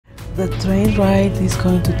The train ride is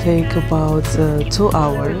going to take about 2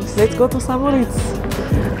 hours. Let's go to St.Morits.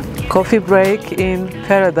 Coffee break in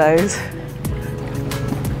paradise.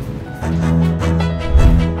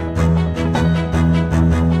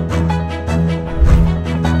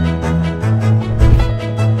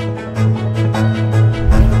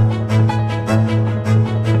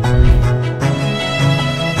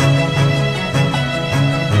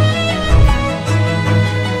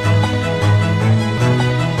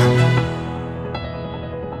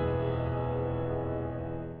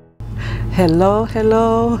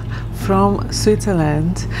 Hello from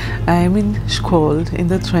Switzerland. I am in Schkold in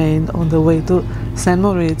the train on the way to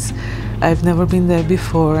St.Morits. I've never been there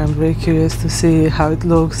before. I'm very curious to see how it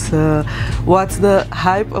looks, what's the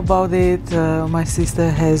hype about it. My sister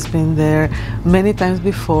has been there many times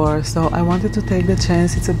before, so I wanted to take the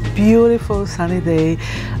chance. It's a beautiful sunny day.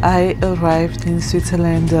 I arrived in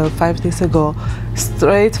Switzerland 5 days ago,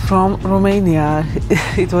 straight from Romania.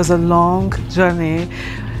 It was a long journey.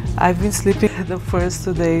 I've been sleeping the first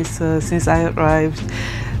 2 days since I arrived.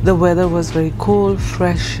 The weather was very cool,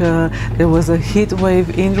 fresh. There was a heat wave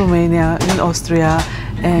in Romania, in Austria,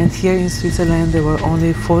 and here in Switzerland there were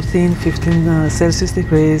only 14-15 Celsius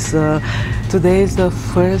degrees. Today is the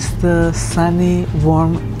first sunny,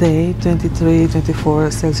 warm day,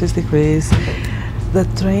 23-24 Celsius degrees. The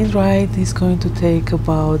train ride is going to take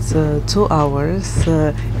about 2 hours.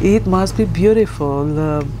 It must be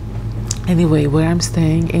beautiful. Anyway, where I'm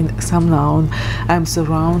staying in Samnaun, I'm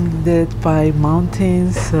surrounded by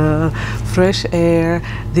mountains, fresh air.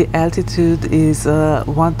 The altitude is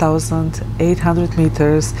 1,800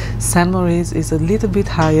 meters. St.Morits is a little bit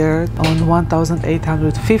higher, on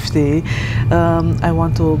 1,850. I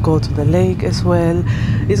want to go to the lake as well.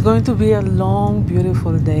 It's going to be a long,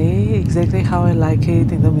 beautiful day, exactly how I like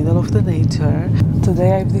it, in the middle of the nature.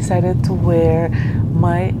 Today I've decided to wear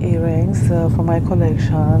my earrings from my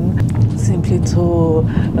collection, simply to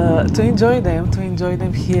enjoy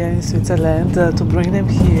them here in Switzerland, to bring them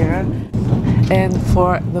here. And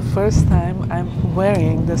for the first time I'm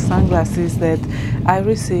wearing the sunglasses that I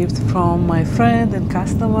received from my friend and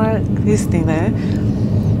customer Christine.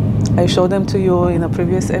 I showed them to you in a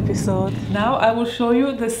previous episode. Now I will show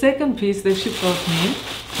you the second piece that she brought me.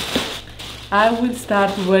 I will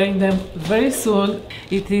start wearing them very soon.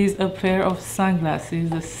 It is a pair of sunglasses,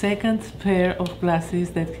 the second pair of glasses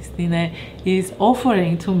that Christine is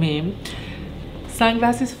offering to me.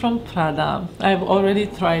 Sunglasses from Prada. I've already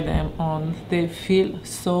tried them on. They feel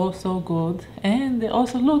so good, and they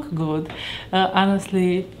also look good.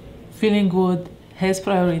 Honestly, feeling good has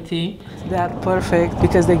priority. They are perfect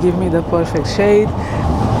because they give me the perfect shade.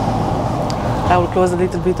 I will close a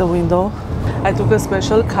little bit the window. I took a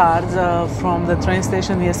special card from the train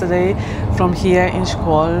station yesterday from here in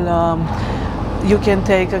Schkold. You can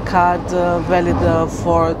take a card valid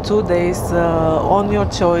for 2 days on your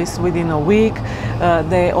choice within a week.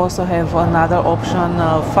 They also have another option,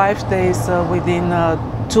 5 days within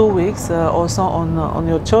 2 weeks, also on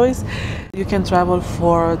your choice. You can travel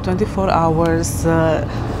for 24 hours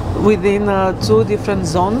within 2 different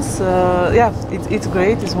zones. Yeah, it's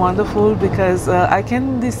great, it's wonderful, because I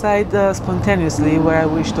can decide spontaneously where I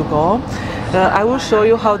wish to go. I will show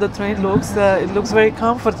you how the train looks. It looks very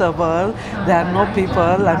comfortable. There are no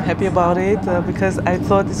people. I'm happy about it because I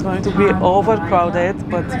thought it's going to be overcrowded,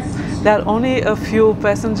 but there are only a few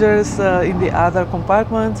passengers in the other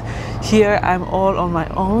compartment. Here I'm all on my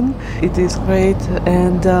own. It is great,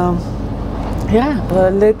 and yeah,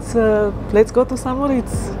 let's go to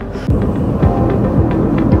St.Morits.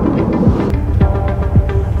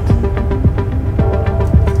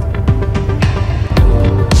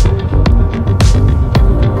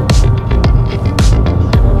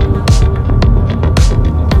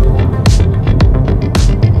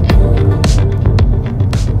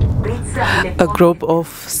 A group of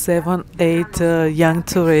 7-8 young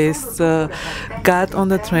tourists got on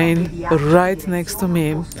the train right next to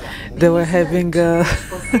me. They were having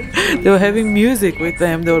music with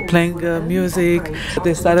them. They were playing music.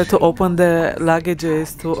 They started to open their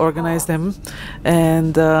luggages to organize them,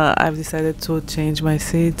 and I've decided to change my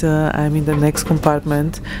seat. I'm in the next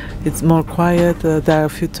compartment. It's more quiet. There are a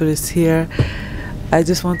few tourists here. I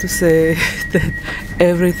just want to say that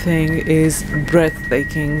everything is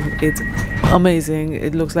breathtaking. It's amazing.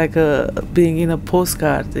 It looks like being in a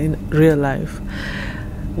postcard in real life.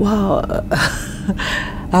 Wow,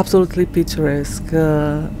 absolutely picturesque.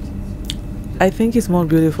 I think it's more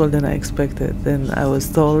beautiful than I expected, than I was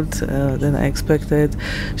told, than I expected.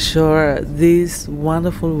 Sure, this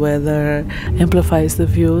wonderful weather amplifies the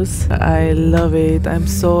views. I love it. I'm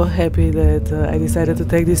so happy that I decided to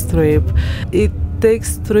take this trip. It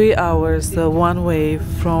takes 3 hours one way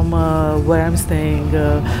from where I'm staying.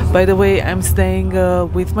 By the way, I'm staying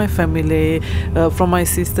with my family from my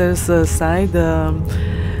sister's side.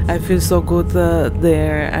 I feel so good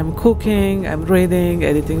there. I'm cooking, I'm reading,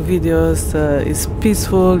 editing videos. It's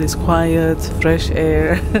peaceful, it's quiet, fresh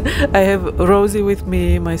air. I have Rosie with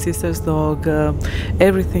me, my sister's dog.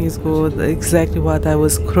 Everything is good, exactly what I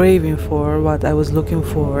was craving for, what I was looking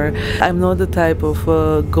for. I'm not the type of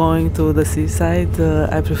going to the seaside.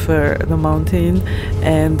 I prefer the mountain,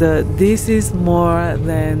 and this is more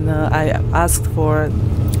than I asked for.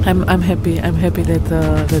 I'm happy. I'm happy that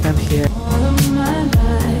that I'm here.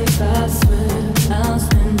 I swear I'll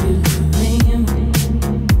spend you dreaming.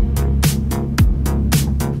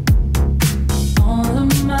 All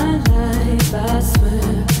of my life, I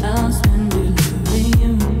swear I'll spend you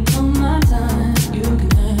dreaming. All my time, you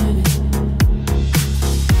can have it.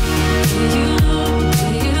 Will you look,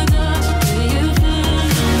 will you touch, will you feel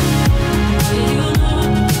it? Will you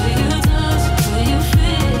look, will you touch, will you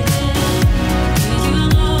feel it? Will you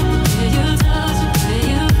look, will you touch, will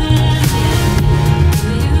you feel it?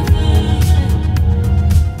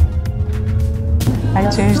 I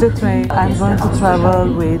changed the train. I'm going to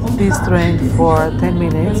travel with this train for 10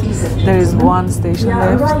 minutes. There is one station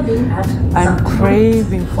left. I'm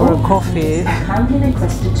craving for a coffee.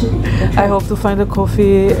 I hope to find a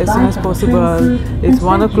coffee as soon as possible. It's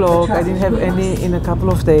 1 o'clock. I didn't have any in a couple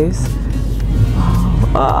of days.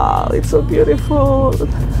 Wow, it's so beautiful.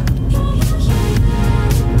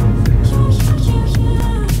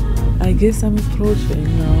 I guess I'm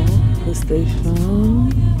approaching now the station.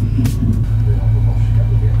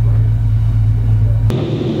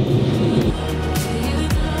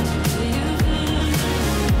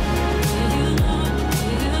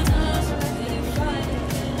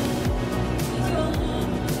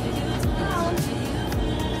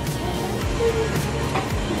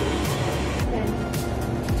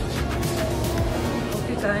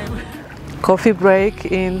 Coffee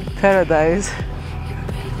break in paradise.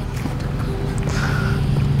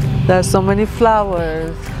 There are so many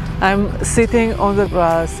flowers. I'm sitting on the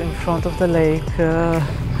grass in front of the lake.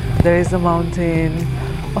 There is a mountain.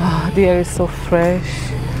 Oh, the air is so fresh.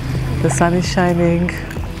 The sun is shining.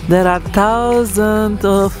 There are thousands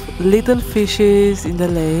of little fishes in the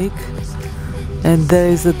lake. And there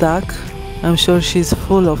is a duck. I'm sure she's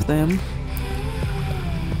full of them.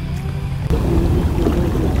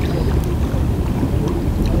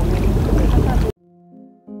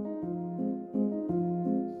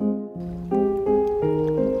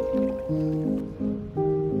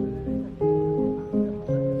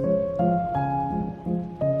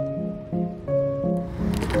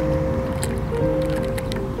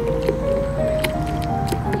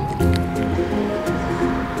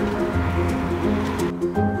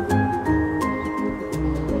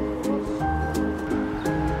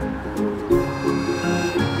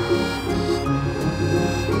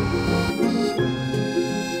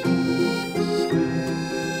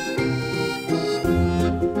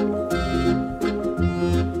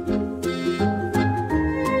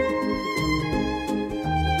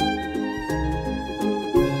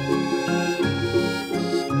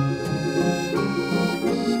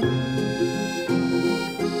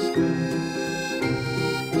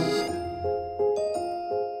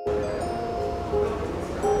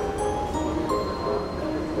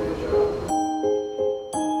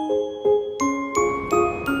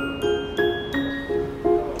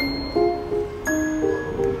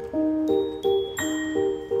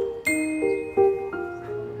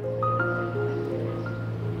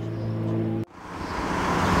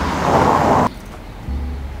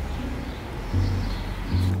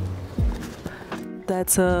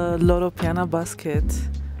 That's a Loro Piana basket,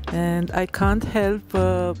 and I can't help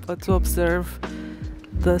but to observe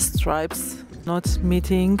the stripes not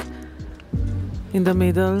meeting in the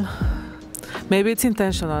middle. Maybe it's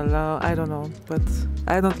intentional, I don't know, but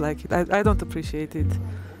I don't like it. I don't appreciate it.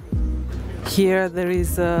 Here there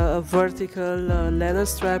is a vertical leather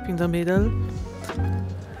strap in the middle.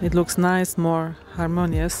 It looks nice, more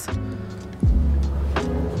harmonious.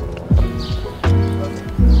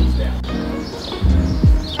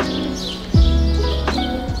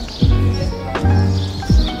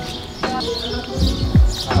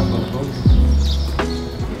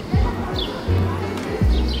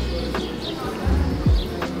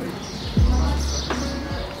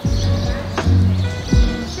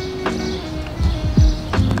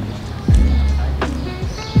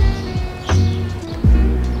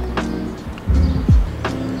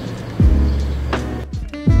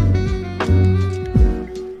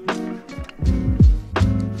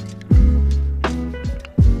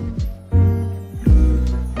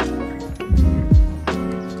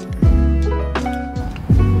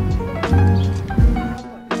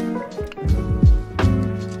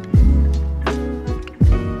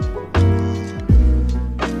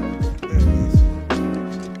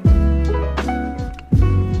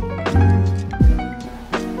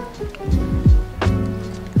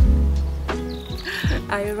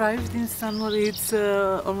 I arrived in St.Morits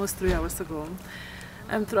almost 3 hours ago.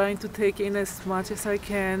 I'm trying to take in as much as I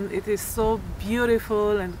can. It is so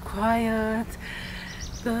beautiful and quiet.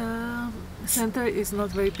 The center is not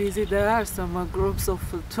very busy. There are some groups of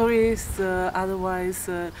tourists. Otherwise,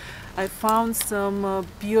 I found some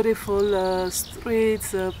beautiful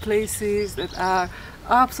streets, places that are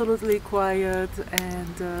absolutely quiet,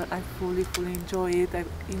 and I fully enjoy it. I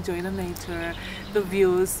enjoy the nature, the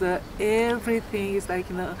views, everything is like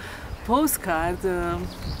in a postcard.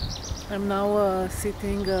 I'm now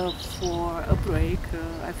sitting for a break.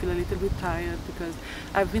 I feel a little bit tired because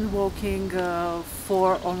I've been walking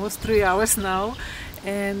for almost 3 hours now,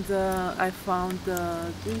 and I found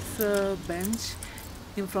this bench.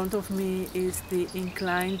 In front of me is the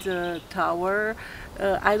inclined tower.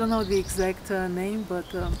 I don't know the exact name, but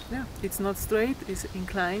yeah, it's not straight, it's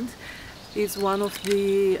inclined. It's one of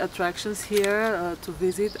the attractions here to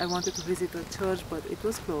visit. I wanted to visit a church, but it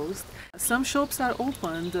was closed. Some shops are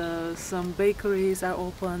opened, some bakeries are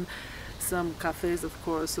open, some cafes, of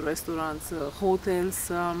course, restaurants,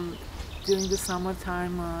 hotels. During the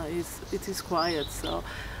summertime it is quiet, so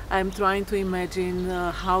I'm trying to imagine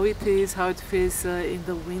how it feels in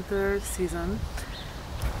the winter season.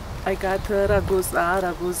 I got Ragusa.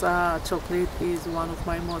 Ragusa chocolate is one of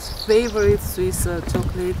my most favorite Swiss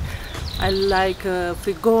chocolate. I like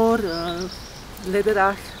Frigor,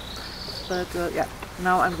 Lederach, but yeah,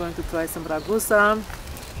 now I'm going to try some Ragusa.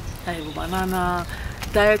 I have banana,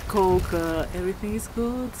 Diet Coke, everything is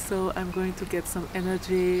good, so I'm going to get some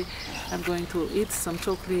energy. I'm going to eat some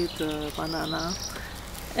chocolate, banana,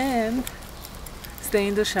 and stay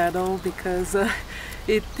in the shadow because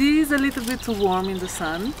it is a little bit too warm in the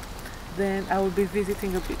sun. Then I will be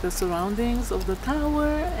visiting a bit the surroundings of the tower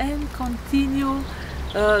and continue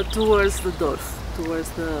towards the Dorf, towards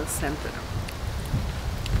the center.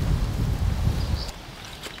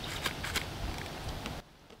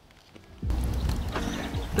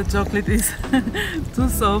 The chocolate is too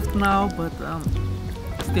soft now, but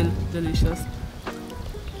still delicious.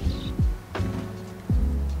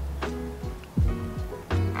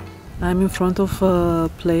 I'm in front of a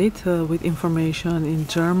plate with information in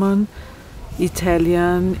German,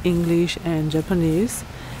 Italian, English and Japanese.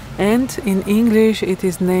 And in English it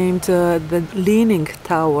is named the Leaning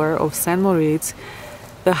Tower of St.Morits.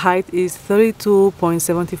 The height is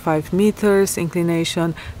 32.75 meters,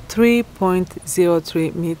 inclination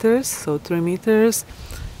 3.03 meters, so 3 meters.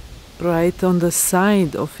 Right on the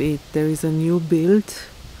side of it there is a new build,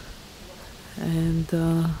 and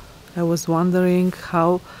I was wondering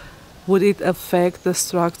how would it affect the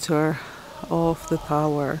structure of the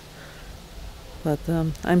tower. But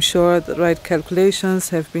I'm sure the right calculations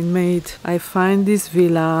have been made. I find this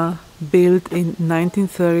villa built in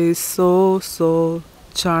 1930s so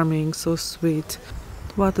charming, so sweet.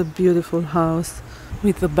 What a beautiful house,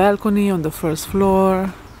 with a balcony on the first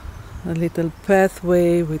floor, a little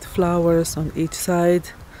pathway with flowers on each side.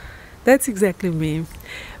 That's exactly me.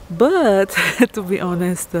 But to be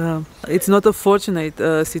honest, it's not a fortunate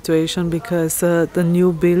situation because the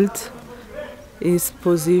new build is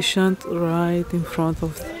positioned right in front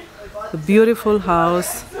of the beautiful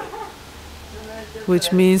house,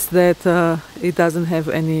 which means that it doesn't have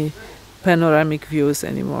any panoramic views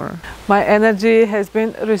anymore. My energy has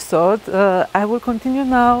been restored. I will continue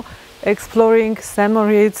now exploring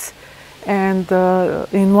St.Morits, and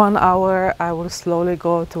in 1 hour I will slowly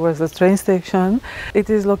go towards the train station. It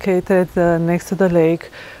is located next to the lake.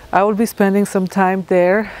 I will be spending some time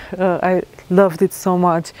there. I loved it so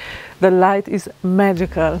much. The light is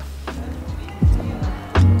magical.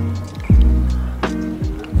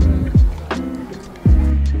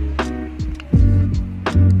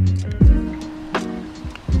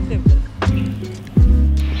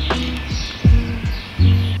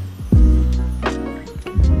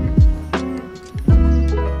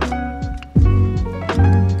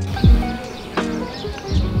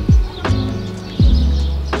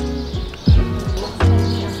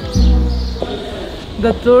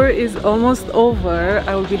 The tour is almost over.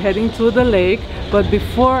 I will be heading to the lake, but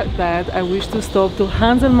before that I wish to stop to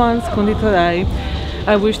Hanselmann's Konditorei.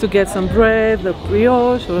 I wish to get some bread, a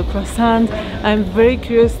brioche or a croissant. I'm very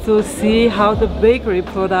curious to see how the bakery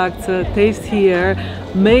products taste here,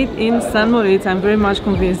 made in St.Morits. I'm very much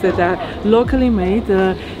convinced that they are locally made.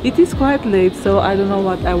 It is quite late, so I don't know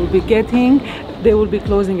what I will be getting. They will be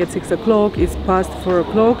closing at 6 o'clock. It's past 4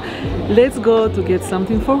 o'clock. Let's go to get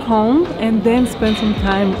something for home and then spend some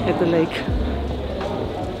time at the lake.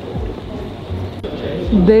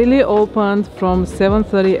 Daily opened from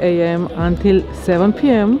 7:30 a.m. until 7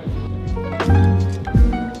 p.m.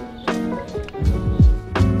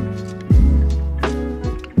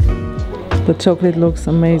 The chocolate looks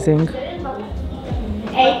amazing.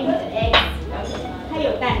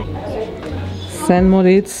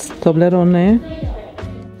 St.Morits Toblerone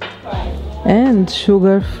and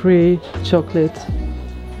sugar-free chocolate.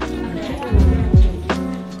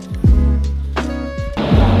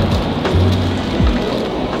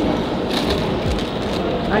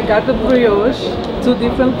 I got the brioche, 2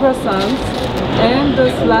 different croissants, and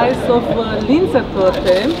a slice of linzer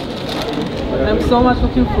torte. I'm so much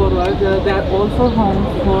looking forward. They are all for home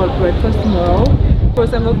for breakfast tomorrow. Of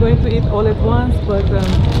course, I'm not going to eat all at once, but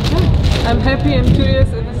I'm happy and curious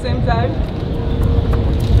at the same time.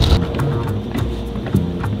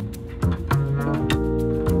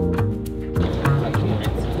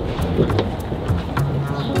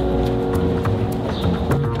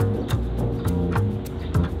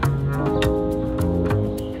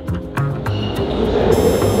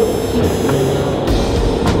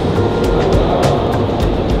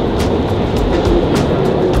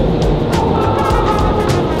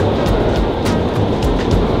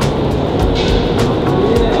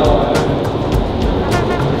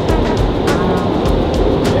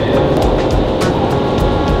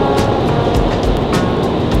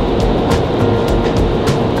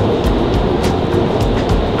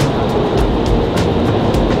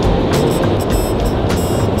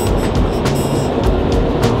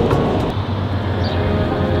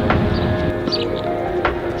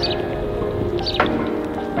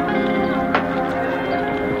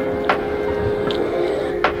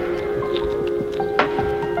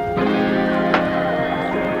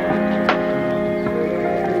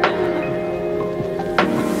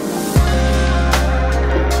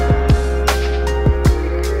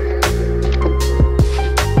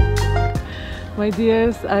 My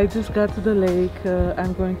dears, I just got to the lake.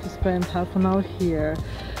 I'm going to spend half an hour here.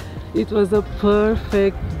 It was a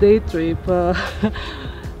perfect day trip.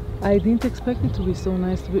 I didn't expect it to be so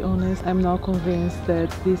nice, to be honest. I'm now convinced that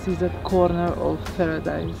this is a corner of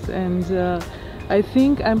paradise, and I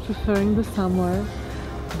think I'm preferring the summer.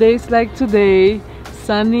 Days like today,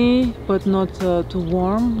 sunny but not too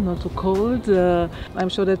warm, not too cold. I'm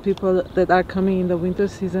sure that people that are coming in the winter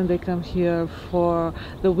season, they come here for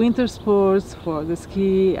the winter sports, for the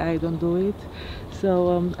ski. I don't do it,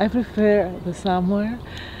 so I prefer the summer.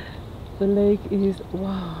 The lake is,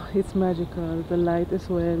 wow, it's magical. The light as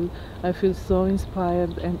well. I feel so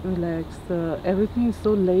inspired and relaxed. Everything is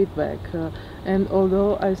so laid back, and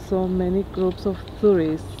although I saw many groups of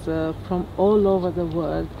tourists from all over the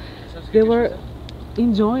world, they were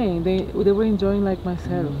enjoying. They were enjoying like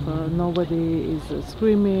myself. Nobody is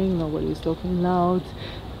screaming, nobody is talking loud.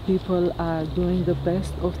 People are doing the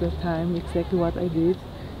best of their time, exactly what I did.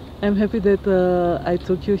 I'm happy that I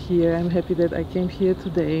took you here. I'm happy that I came here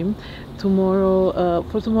today.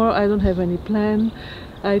 For tomorrow I don't have any plan.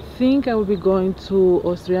 I think I will be going to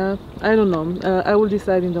Austria. I don't know. I will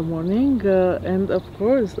decide in the morning, and of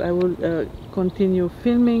course I will continue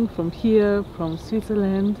filming from here, from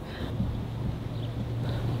Switzerland.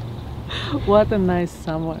 What a nice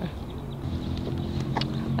summer.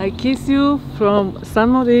 I kiss you from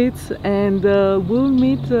St.Morits, and we'll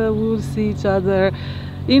meet, we'll see each other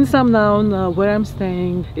in Samnaun, where I'm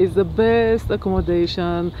staying. Is the best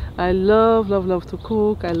accommodation. I love to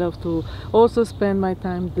cook. I love to also spend my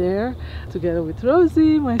time there together with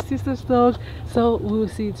Rosie, my sister's dog. So we will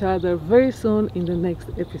see each other very soon in the next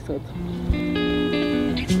episode.